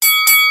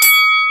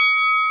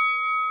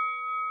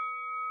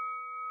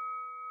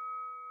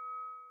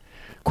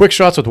Quick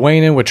Shots with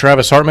Wayne in with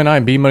Travis Hartman.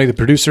 I'm B-Money, the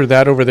producer.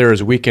 That over there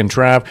is Weekend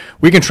Trav.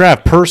 Weekend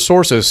Trav, per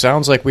sources,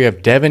 sounds like we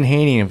have Devin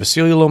Haney and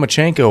Vasily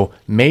Lomachenko,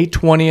 May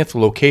 20th,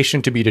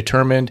 location to be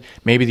determined.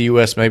 Maybe the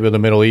U.S., maybe the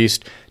Middle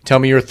East. Tell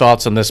me your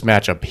thoughts on this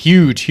matchup.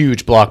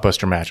 Huge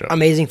blockbuster matchup.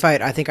 Amazing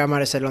fight. I think I might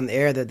have said it on the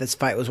air that this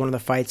fight was one of the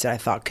fights that I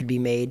thought could be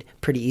made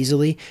pretty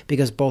easily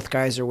because both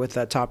guys are with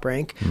that top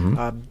rank,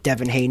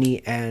 Devin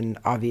Haney and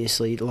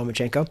obviously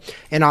Lomachenko.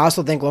 And I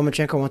also think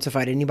Lomachenko wants to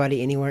fight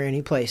anybody, anywhere,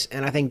 any place.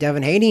 And I think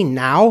Devin Haney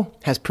now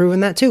has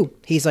proven that too.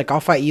 He's like, I'll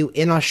fight you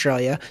in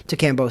Australia to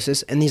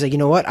Kambosos. And he's like, you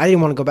know what? I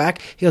didn't want to go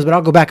back. He goes, but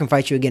I'll go back and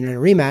fight you again in a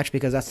rematch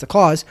because that's the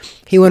clause.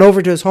 He went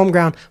over to his home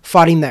ground,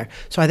 fought him there.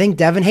 So I think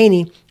Devin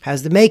Haney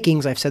has the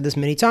makings, I've said this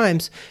many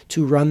times,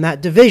 to run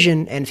that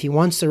division. And if he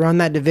wants to run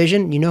that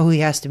division, you know who he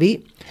has to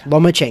beat?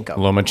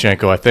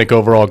 Lomachenko. I think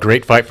overall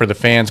great fight for the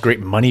fans, great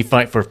money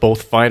fight for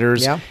both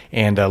fighters. Yeah.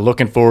 And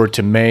looking forward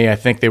to May. I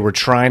think they were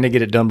trying to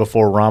get it done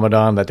before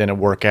Ramadan. That didn't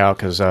work out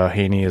because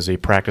Haney is a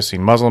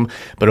practicing Muslim.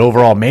 But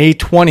overall, May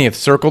 20th,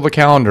 circle the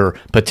calendar.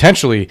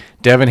 Potentially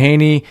Devin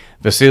Haney,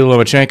 Vasily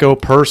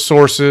Lomachenko, per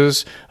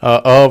sources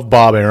of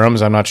Bob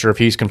Arams. I'm not sure if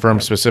he's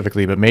confirmed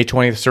specifically, but May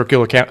 20th,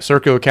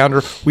 circular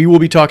calendar. We will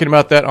be talking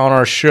about that on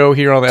our show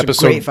here on the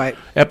episode. Great fight.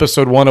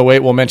 Episode 108.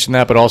 We'll mention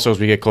that, but also as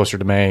we get closer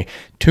to May,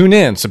 tune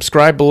in,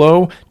 subscribe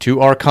below to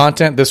our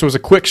content. This was a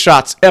Quick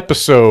Shots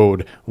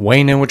episode.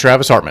 Wayne in with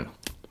Travis Hartman.